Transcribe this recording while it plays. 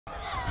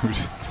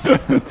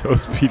Dude,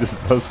 those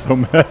beetles are so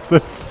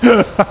massive.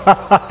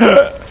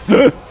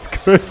 It's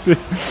crazy.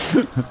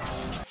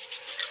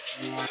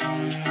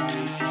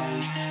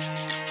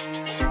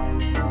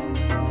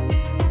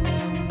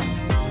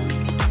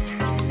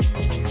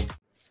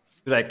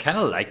 Dude, I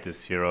kinda like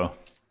this hero.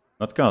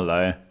 Not gonna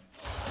lie.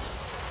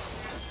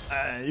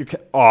 You can.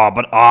 Oh,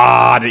 but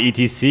the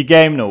ETC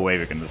game? No way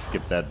we're gonna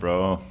skip that,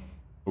 bro.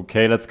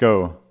 Okay, let's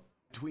go.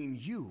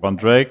 One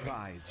Drake.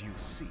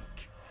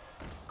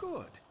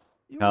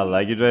 Kinda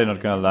like you, Jay, not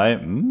gonna lie.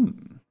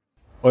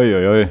 Oi,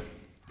 oi, oi.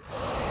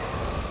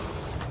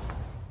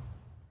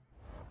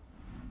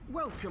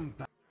 Welcome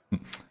back.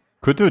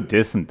 Could do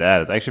this and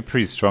that. It's actually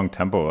pretty strong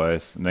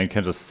tempo-wise. And then you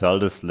can just sell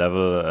this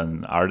level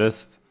an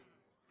artist.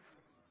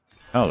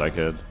 I like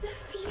it. The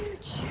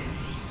future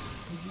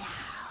is now.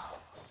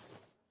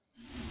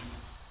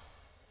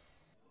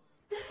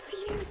 The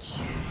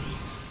future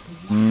is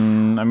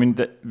now. I mean,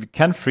 we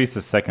can freeze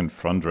the second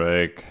front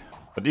Drake.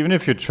 But even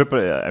if you triple,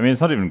 I mean,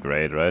 it's not even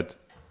great, right?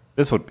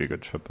 This would be a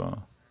good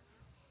triple.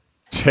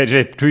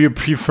 JJ, do you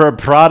prefer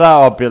Prada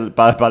or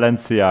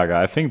Balenciaga?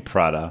 I think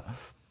Prada.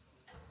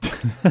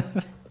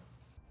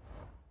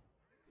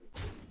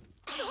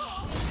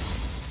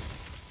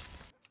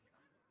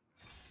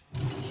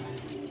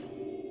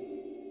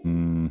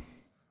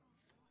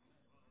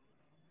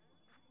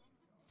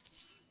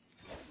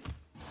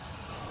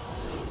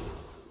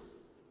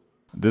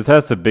 This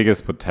has the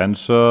biggest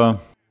potential.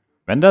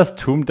 When does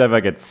Tomb Diver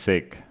get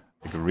sick?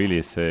 Like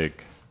really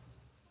sick.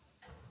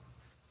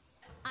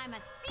 I'm a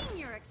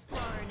senior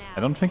explorer now. I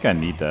don't think I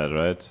need that,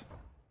 right?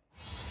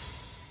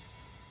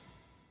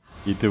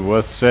 Eat the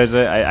worst,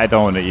 JJ? I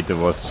don't want to eat the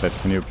worst, chat.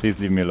 Can you please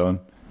leave me alone?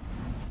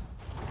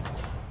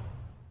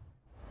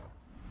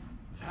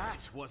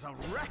 That was a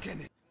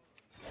reckoning.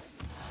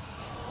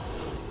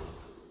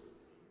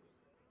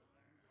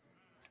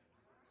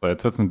 So,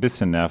 jetzt wird's ein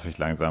bisschen nervig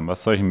langsam.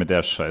 Was soll ich mit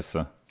der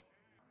Scheiße?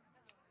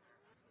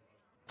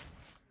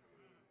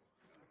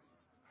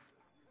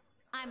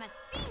 I'm a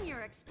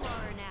senior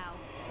explorer now.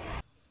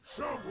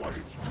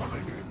 Someone's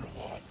coming in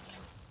hot.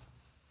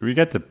 Do we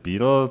get the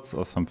Beatles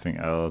or something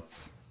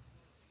else?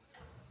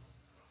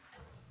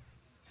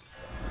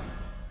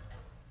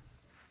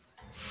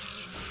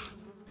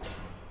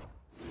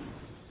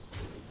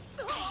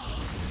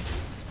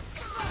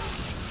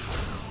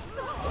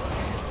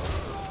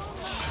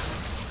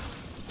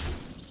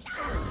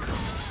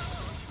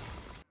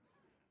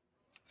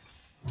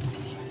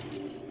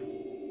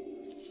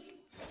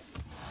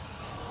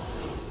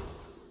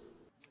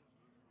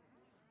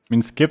 I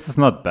mean, skips is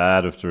not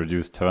bad with the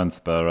reduced turn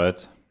spell, right?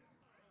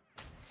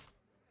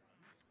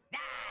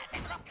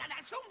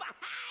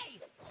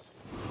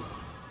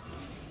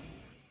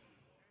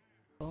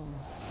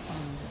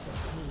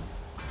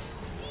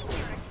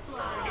 Senior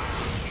explorer.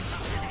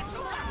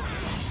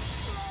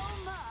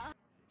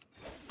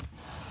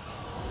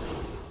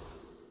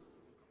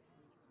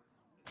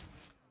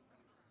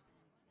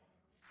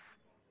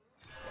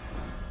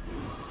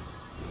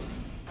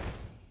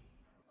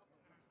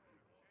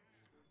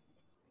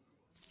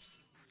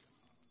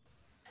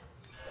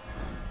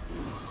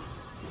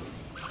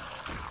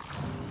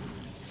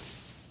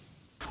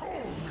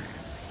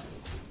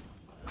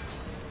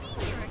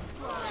 Senior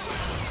explorer.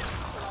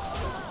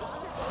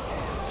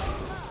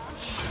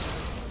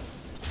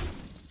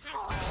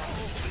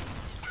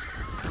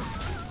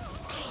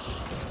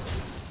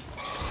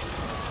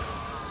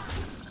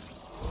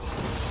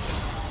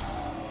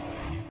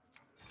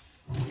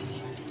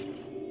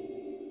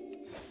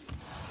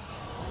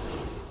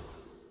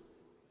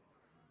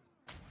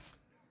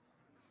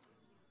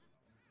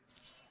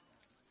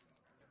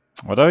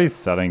 What are we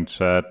selling,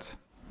 chat?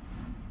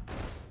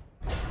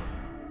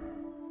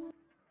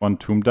 One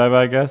Tomb Diver,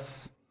 I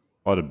guess?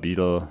 Or the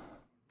Beetle.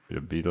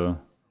 The Beetle.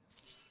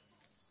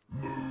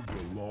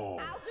 Move along.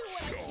 I'll do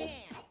what I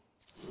can.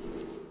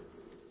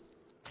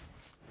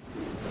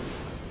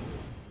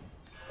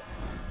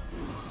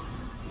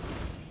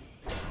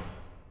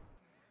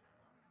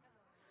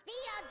 The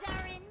odds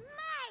are in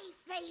my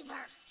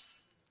favor.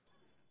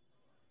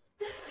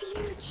 The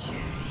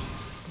future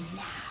is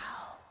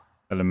now.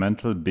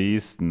 Elemental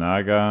Beast,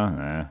 Naga.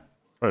 Nah.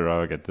 Probably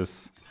rather get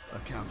this. A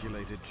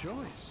calculated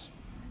choice.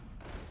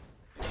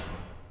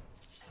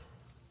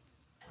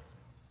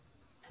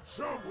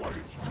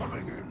 Someone's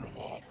coming in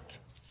hot.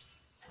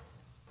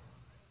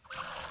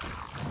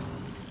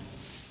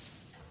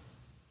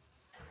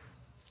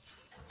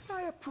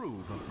 I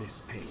approve of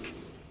this pick.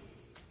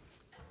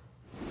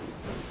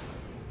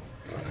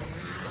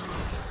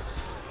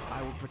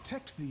 I will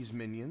protect these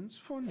minions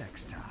for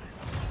next time.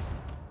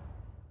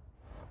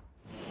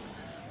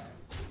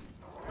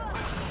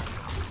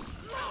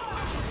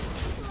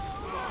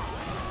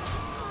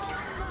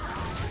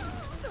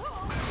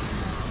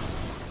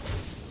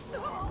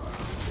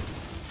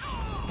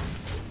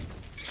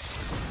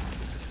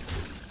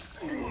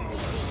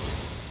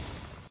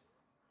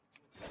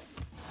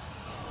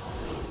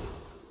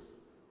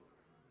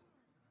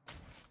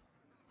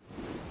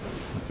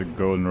 It's a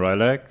golden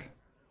relic.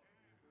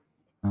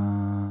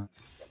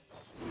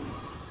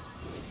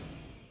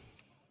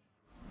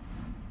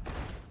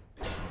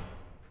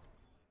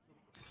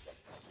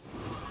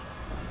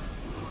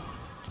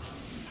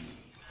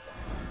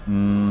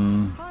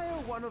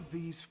 Hire one of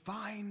these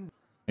fine.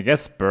 I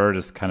guess Bird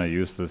is kind of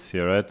useless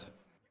here, right?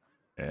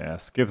 Yeah,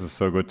 Skips is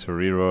so good to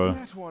reroll.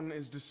 That one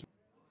is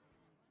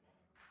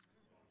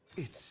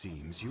It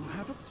seems you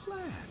have a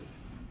plan.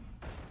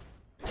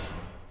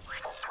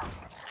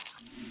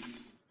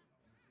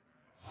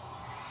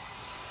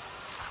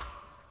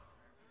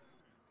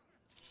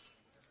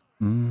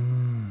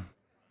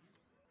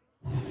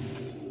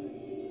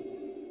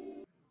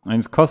 And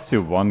it costs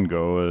you 1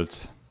 gold.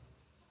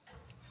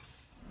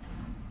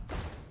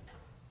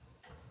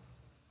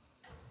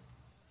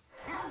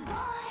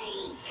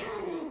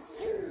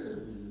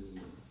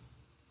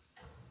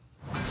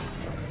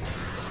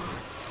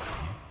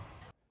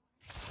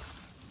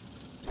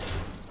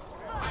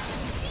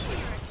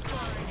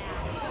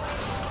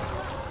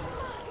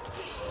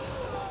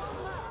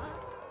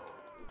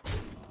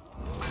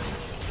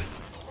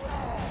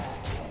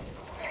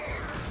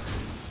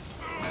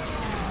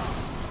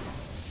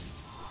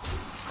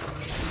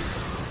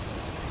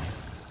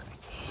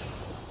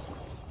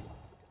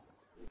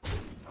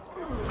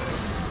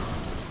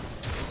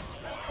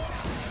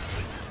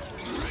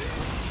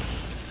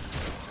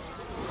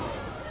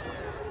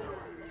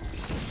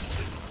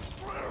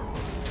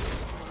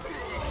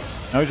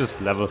 Now we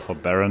just level for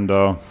Baron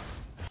though.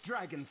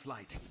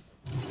 Dragonflight.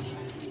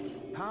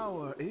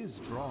 Power is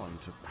drawn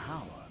to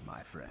power, my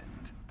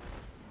friend.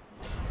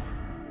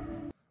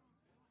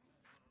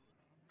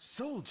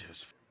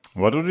 Soldiers.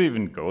 What would we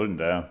even go in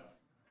there?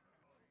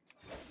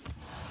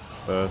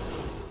 First.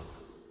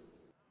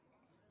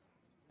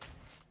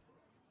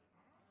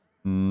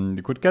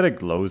 You could get a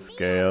glow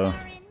scale.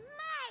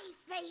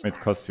 It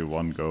costs you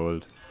 1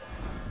 gold.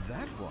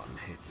 That one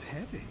hits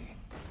heavy.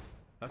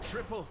 A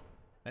triple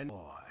and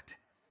board.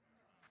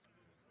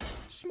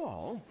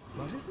 Small,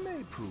 but it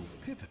may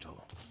prove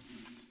pivotal.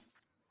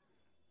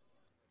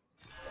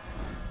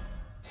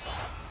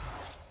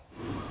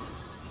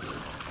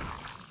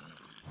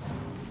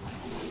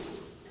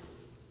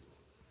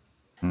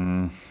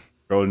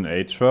 Golden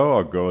Atro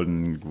or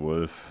Golden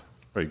Wolf?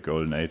 Probably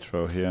Golden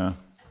Atro here.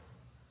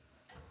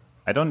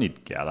 I don't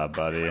need Gala,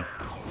 buddy.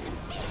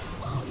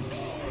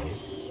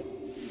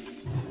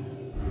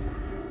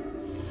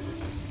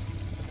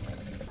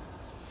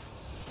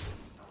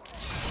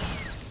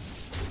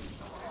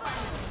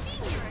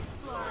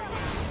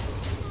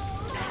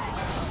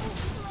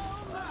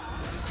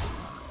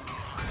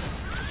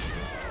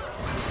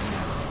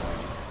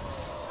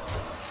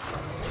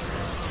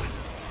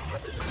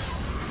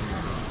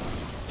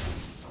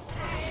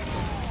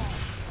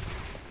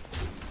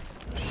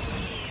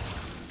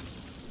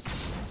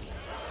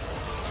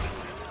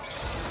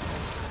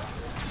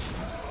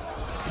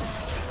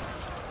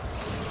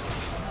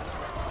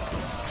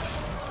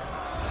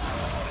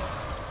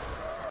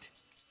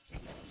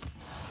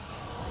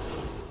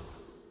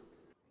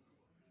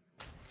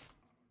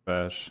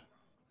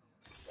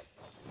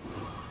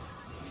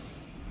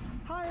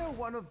 Hire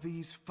one of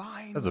these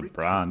fine. That's a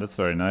Bran, that's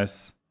very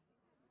nice.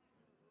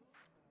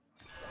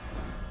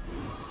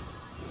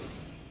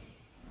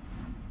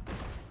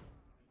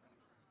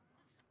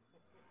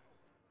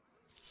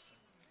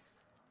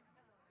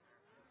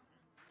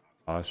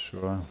 Ah,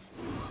 sure.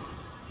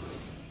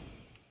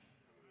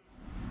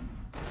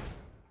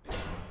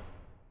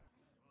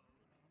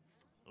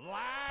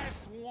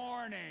 Last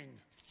warning.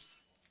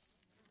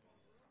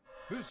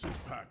 This'll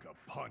pack a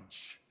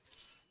punch.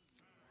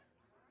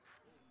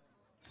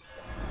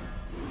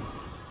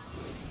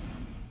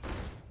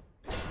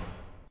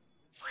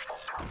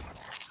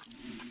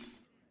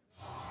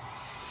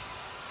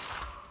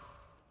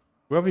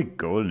 Where are we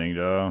goldening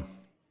though?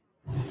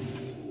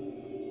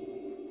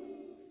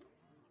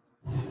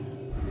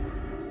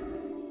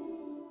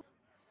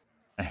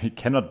 We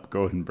cannot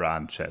golden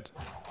Bran, chat.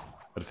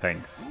 But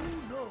thanks. Who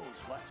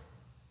knows what?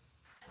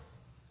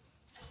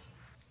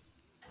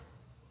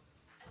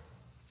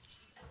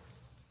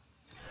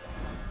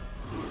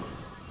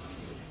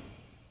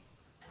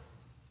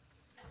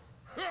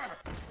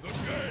 The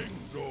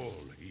gang's all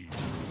here.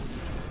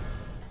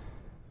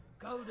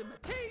 Gold in my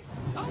teeth,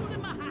 gold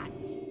in my hat.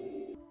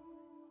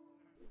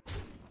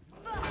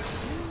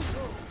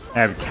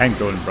 Yeah, we can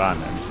golden Bran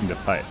in the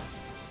fight,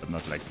 but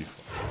not like before.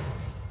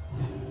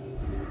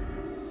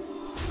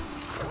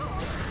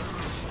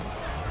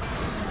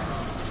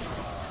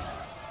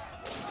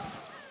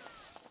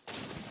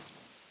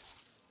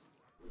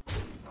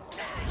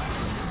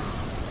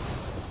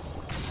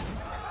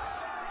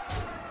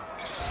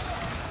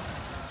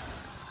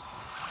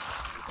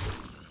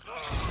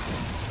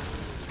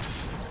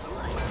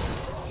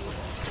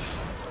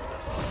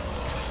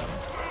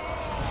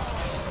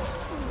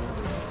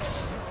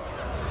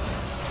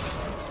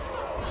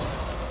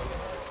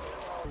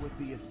 With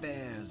the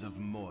affairs of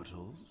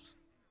mortals.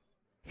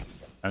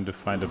 Time to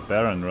find a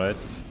Baron, right?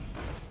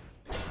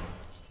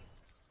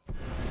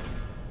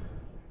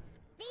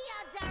 The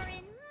odds are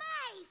in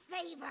my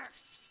favor.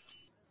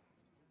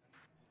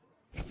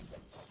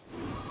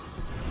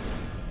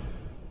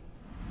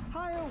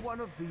 Hire one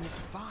of these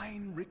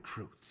fine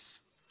recruits.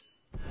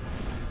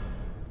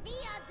 The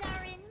odds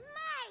are in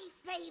my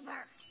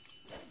favor.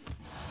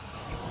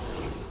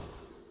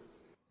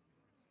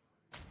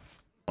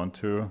 Want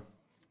to.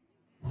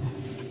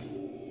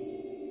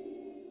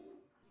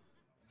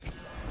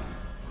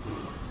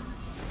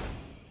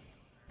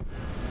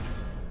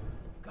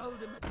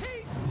 Gold in my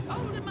teeth,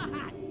 gold in my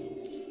hat.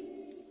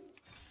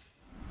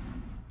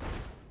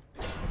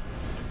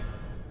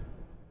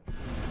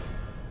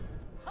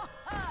 Ha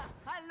ha!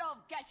 I love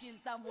catching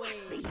some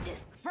waves. Be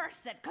this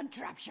cursed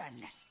contraption.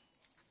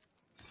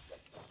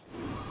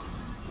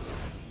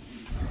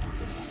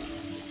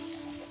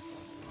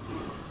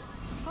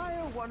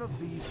 Hire one of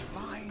these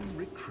fine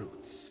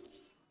recruits.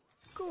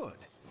 Good.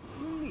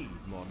 You need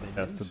more minions.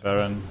 That's the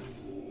Baron.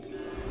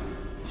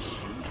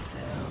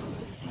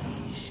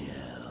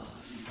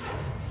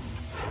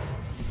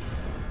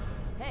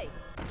 Hey,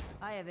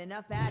 I have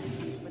enough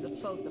attitude for the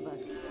both of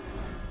us.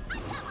 I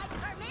got my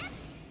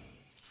permits.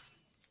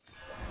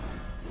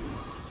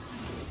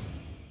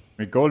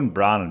 We Golden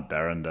Brown and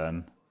Baron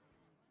then.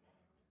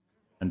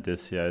 And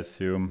this here, I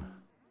assume.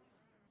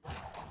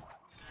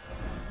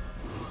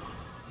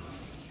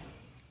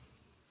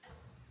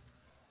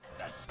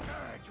 The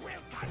scourge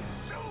will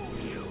consume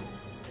you.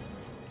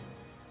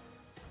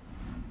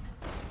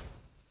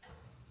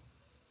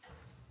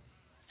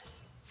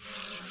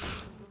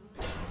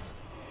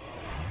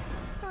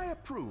 I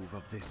approve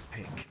of this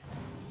pick.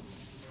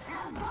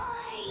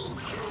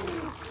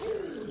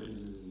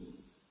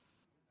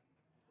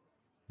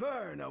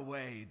 Burn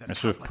away the I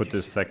should have put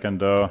this competition. second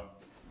though.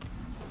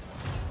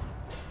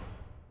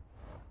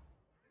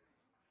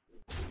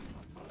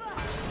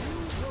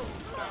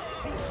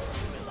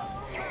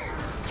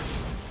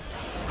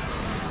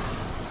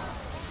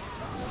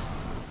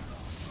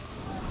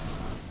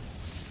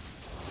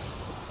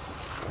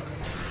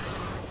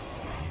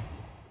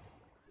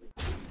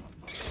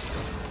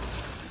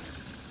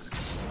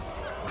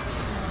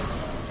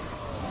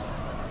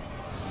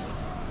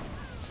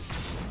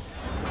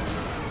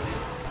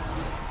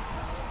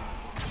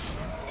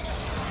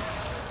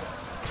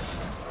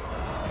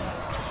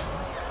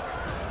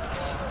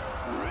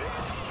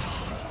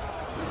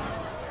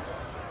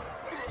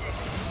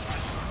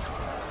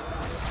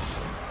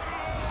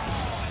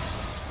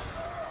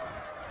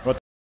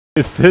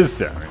 Is this?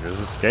 Yeah, I mean, this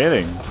is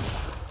scaling.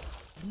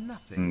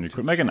 Nothing You to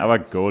could make another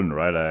golden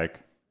right egg.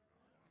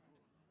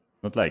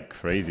 Not like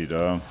crazy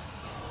though.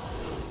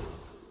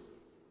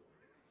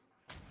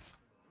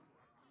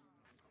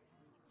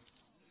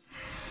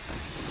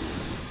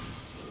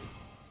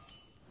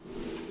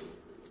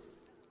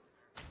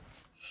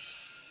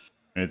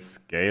 It's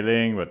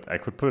scaling, but I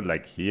could put it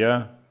like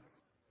here.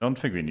 Don't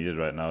think we need it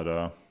right now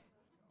though.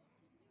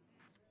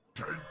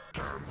 Take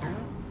candle,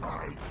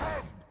 I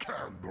am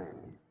candle.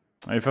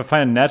 If I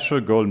find a natural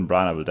golden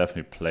brown, I will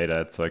definitely play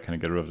that so I can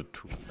get rid of the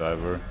tooth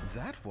diver.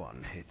 That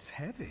one hits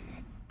heavy.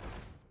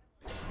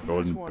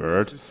 Golden That one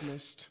bird. is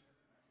dismissed.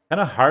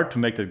 Kinda hard to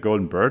make that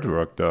golden bird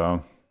work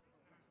though.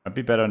 Might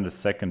be better on the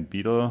second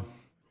beetle.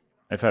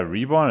 If I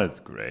reborn,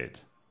 it's great.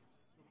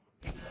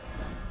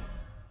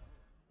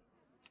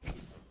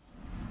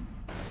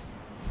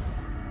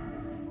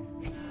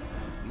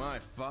 My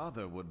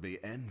father would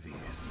be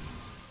envious.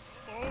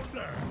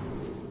 Order.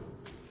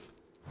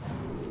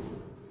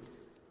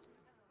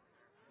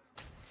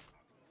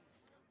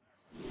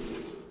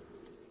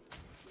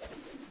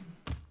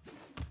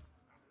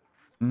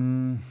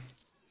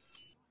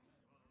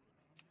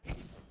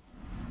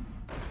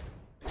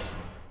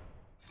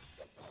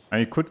 And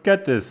you could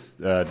get this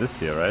this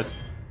here, right?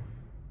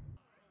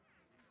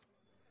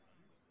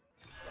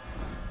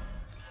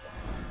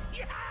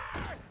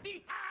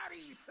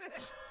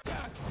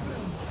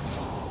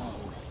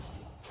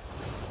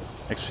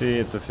 Actually,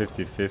 it's a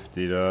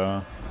 50-50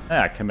 though.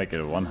 Yeah, I can make it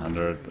a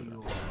 100, but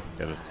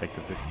I just take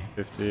the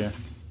 50-50.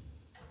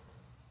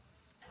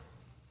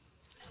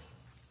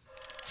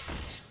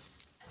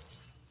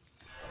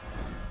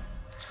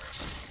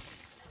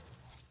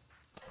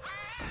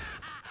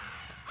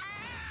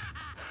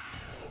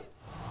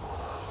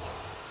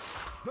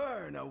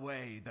 Burn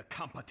away the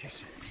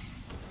competition.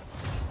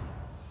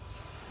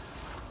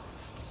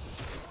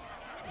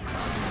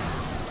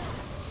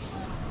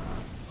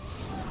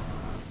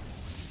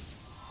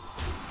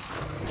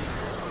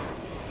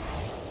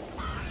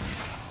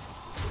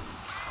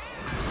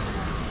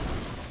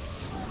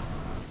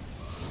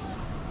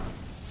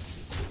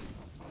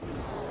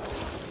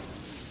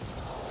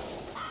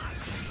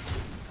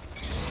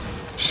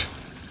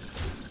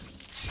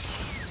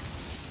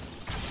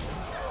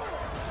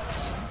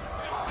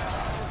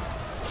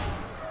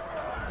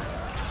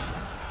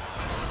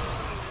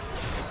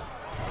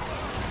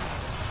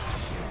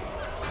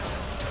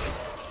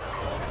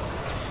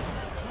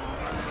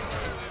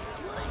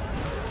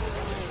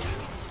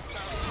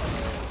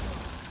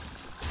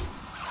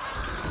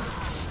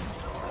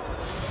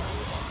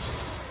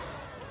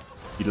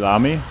 Beetle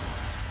army.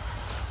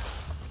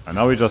 And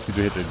now we just need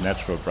to hit the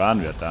natural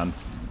brand, we are done.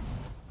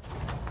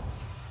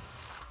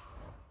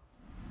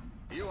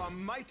 You are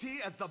mighty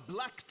as the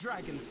black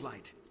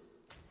dragonflight.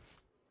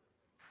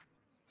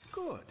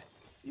 Good.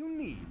 You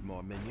need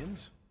more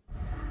minions.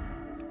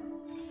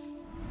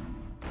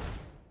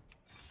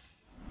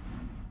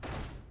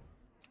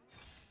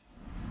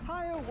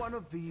 Hire one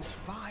of these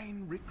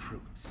fine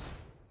recruits.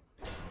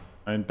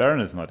 I mean, Baron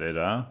is not it,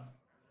 huh?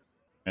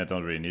 I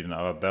don't really need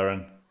another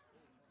Baron.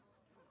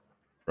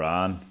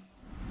 Bran.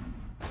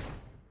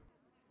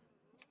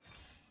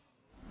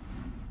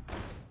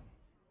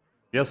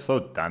 We are so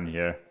done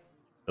here,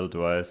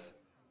 build-wise.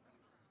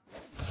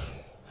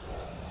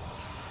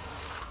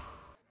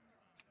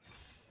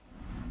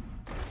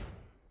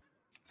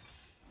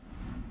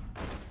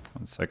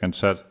 1 second,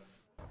 chat.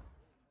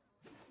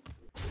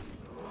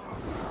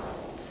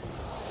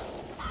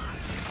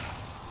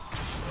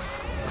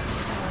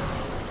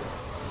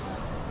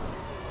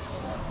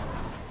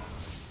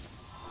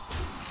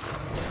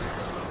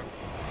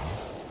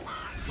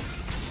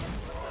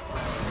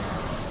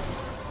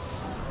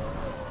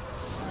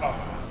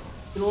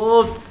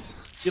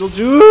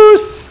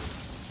 Beetlejuice!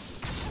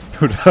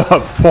 Dude,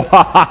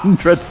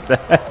 400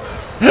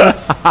 steps!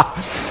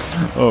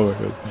 Oh my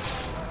god.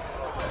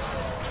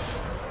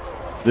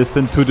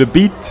 Listen to the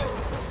beat.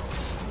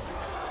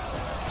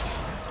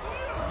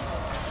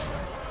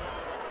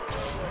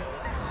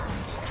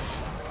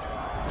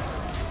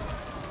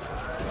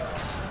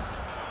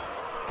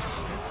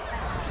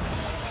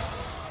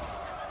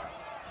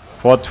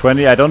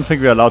 $420, I don't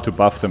think we're allowed to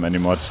buff them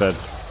anymore, chat.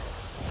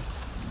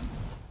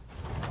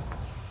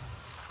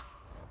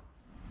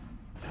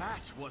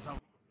 That was a...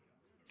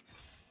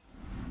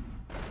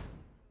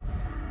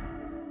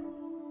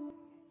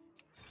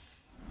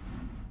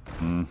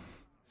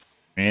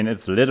 I mean,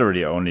 it's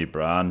literally only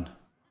Bran.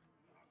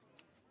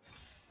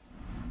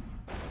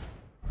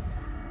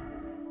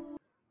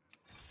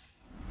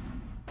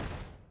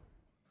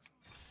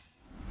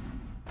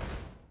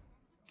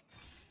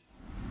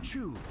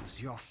 Choose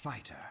your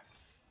fighter.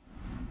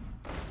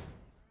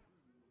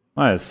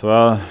 Might as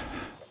well.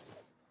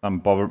 Some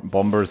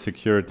bomber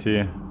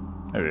security.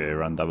 Maybe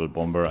run double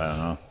bomber, I don't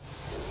know.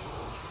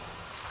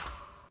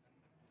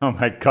 Oh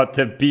my god,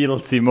 the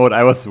Beatles mode,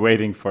 I was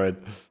waiting for it.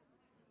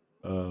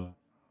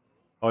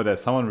 Oh,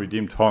 there's someone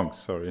redeemed Honks,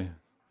 sorry.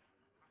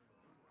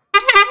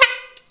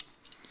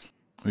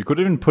 We could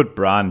even put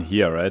Bran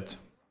here, right?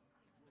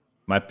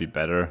 Might be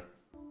better.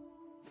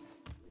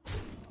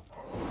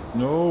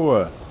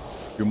 No,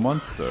 you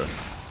monster.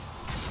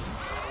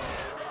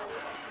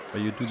 Why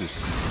you do this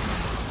to me?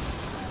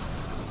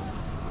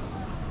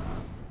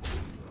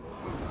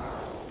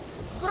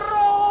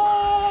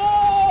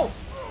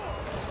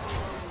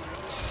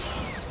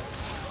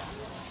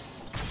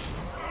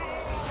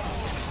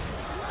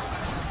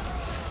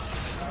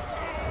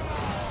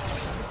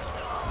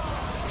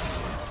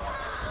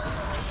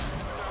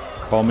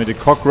 Call me the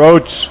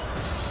cockroach.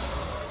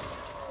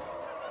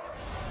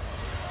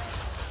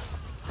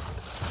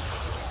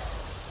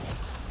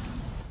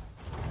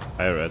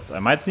 Pirates. I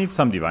might need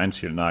some Divine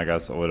Shield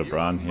Nagas over the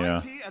Bran here.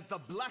 As the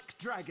black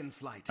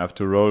dragonflight. I have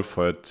to roll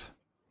for it.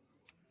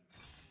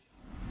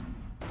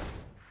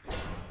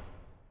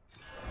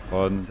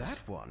 And That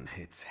one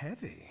hits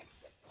heavy.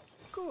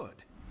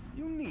 Good.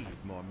 You need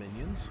more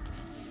minions.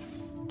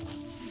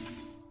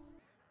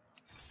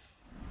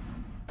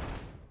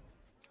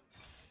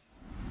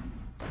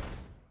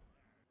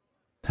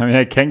 I mean,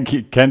 I can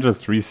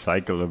just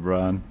recycle the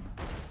Bran.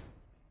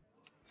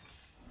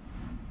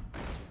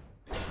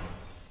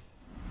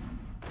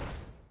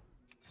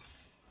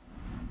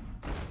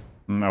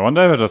 I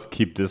wonder if I just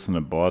keep this in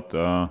the board.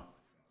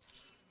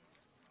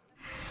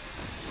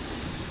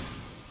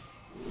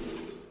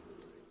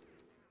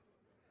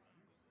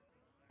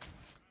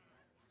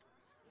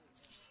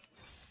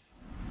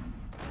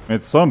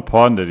 It's so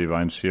important, the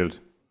Divine Shield.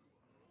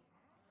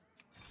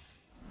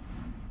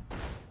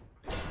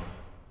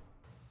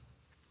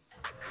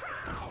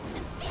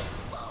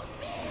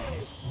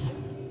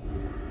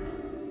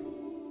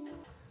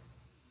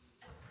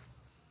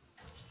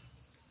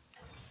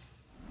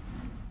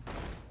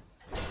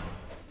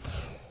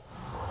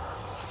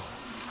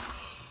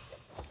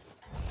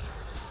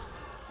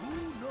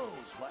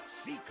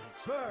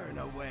 Secrets burn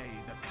away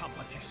the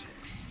competition.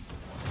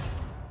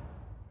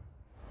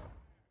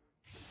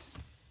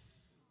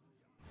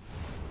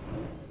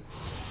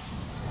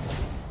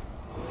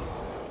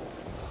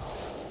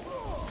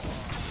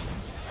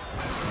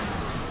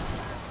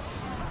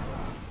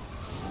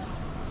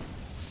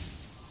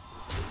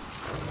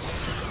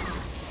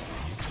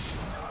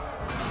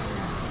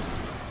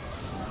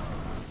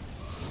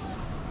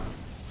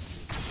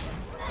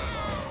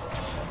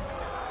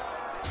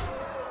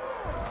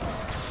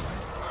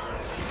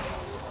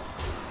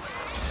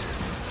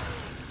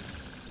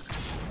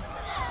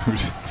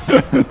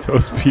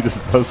 Those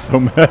Beatles are so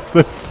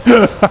massive.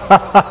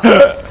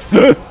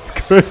 It's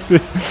crazy.